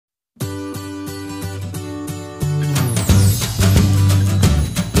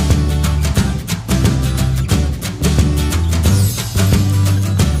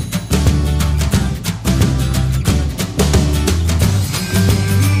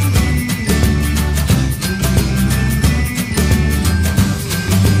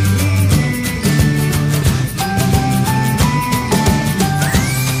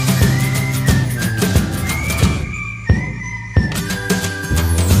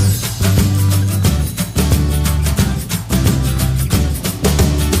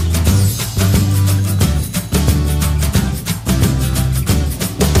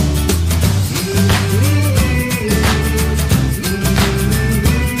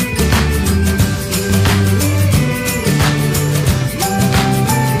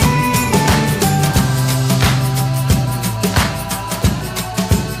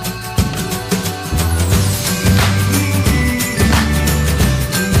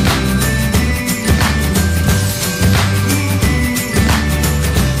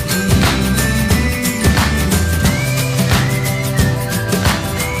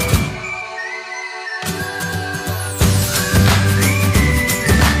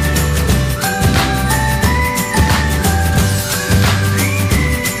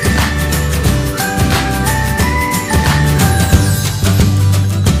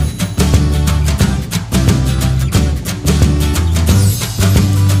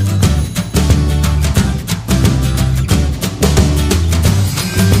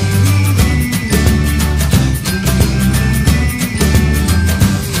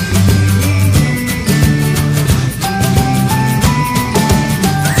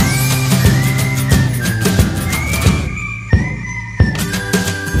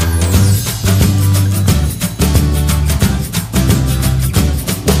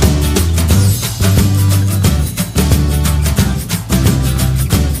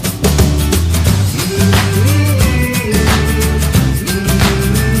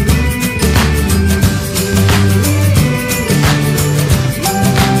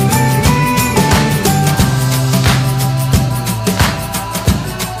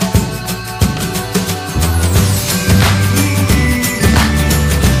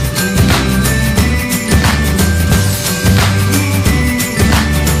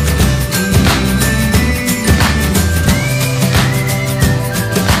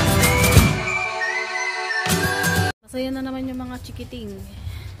ayan na naman yung mga chikiting.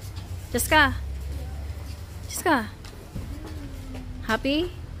 Cheska! Cheska!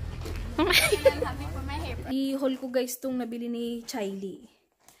 Happy? Happy for my hair. I-haul ko guys itong nabili ni Chiley.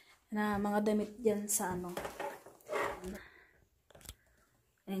 Na mga damit dyan sa ano.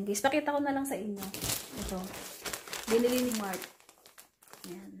 Ayan guys, pakita ko na lang sa inyo. Ito. Binili ni Mark.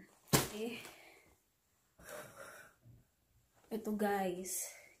 Ayan. Okay. Ito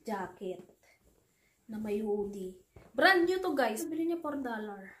guys. Jacket. Na may hoodie. Brand new to guys. Bili niya $4.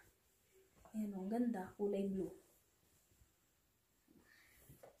 Ayan o, ganda. Kulay blue.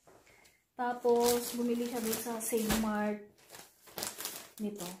 Tapos, bumili siya doon sa Save Mart.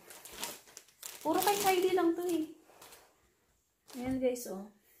 Nito. Puro kay Kylie lang to eh. Ayan guys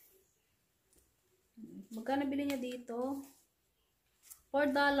oh. Magkano bili niya dito?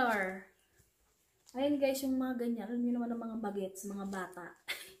 $4. Ayan guys, yung mga ganyan. Alam niyo naman ang mga bagets, mga bata.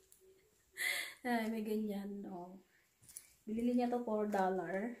 Ay, may ganyan. Oh. Bili niya to $4.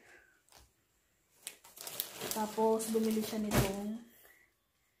 Tapos, bumili siya nitong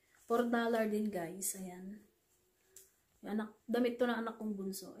 $4 din guys. Ayan. Anak, damit to ng anak kong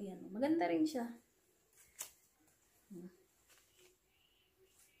bunso. Ayan. Maganda rin siya.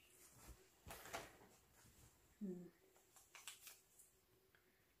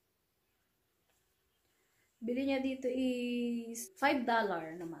 Bili niya dito is $5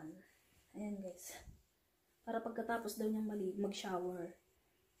 naman. Ayan guys. Para pagkatapos daw niyang mag-shower.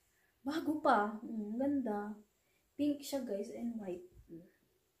 Bago pa. Ganda. Pink siya guys and white.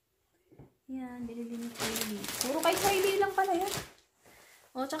 Yan, binili ni Kylie. Puro kay Kylie lang pala yan.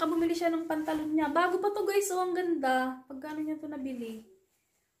 O, tsaka bumili siya ng pantalon niya. Bago pa to guys, oh, ang ganda. Pagkano niya to nabili?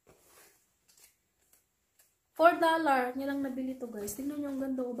 $4 niya lang nabili to guys. Tingnan niyo ang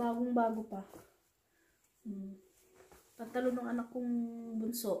ganda, oh, bagong-bago pa. Pantalon ng anak kong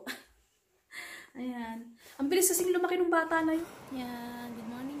bunso. Ayan. Ang bilis kasing lumaki ng bata na yun. Yan, good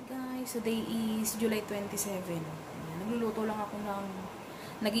morning guys. Today is July 27. Ayan, nagluluto lang ako ng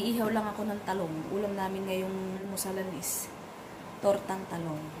nag-iihaw lang ako ng talong. Ulam namin ngayong musalan is tortang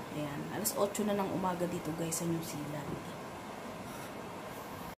talong. Ayan. Alas 8 na ng umaga dito guys sa New Zealand.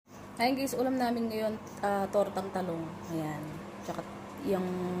 Ayan guys, ulam namin ngayon tortang talong. Ayan. Tsaka yung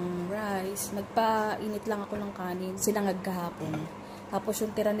rice. Nagpa-init lang ako ng kanin. Sinangag kahapon. Tapos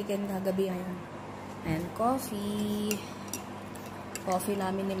yung tira ni Ken kagabi ayan. Ayan, coffee. Coffee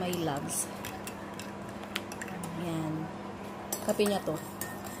namin ni My Loves. Ayan. Kape niya to.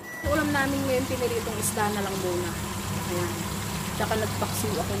 Ulam namin ngayon, pinili itong isda na lang muna. Ayan. Tsaka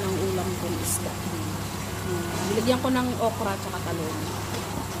nagpaksiw ako ng ulam kong isda. Bilagyan ko ng okra tsaka talong.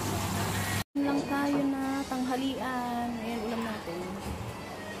 Lang tayo na tanghalian. Ayan, ulam natin.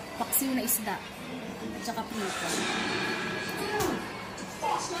 Paksiw na isda. At tsaka prito.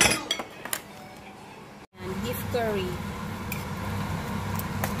 Ayan, beef curry.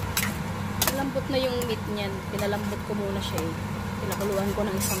 Malambot na yung meat niyan. Pinalambot ko muna siya eh. Pinakuluan ko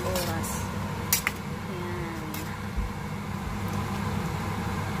ng 1 oras.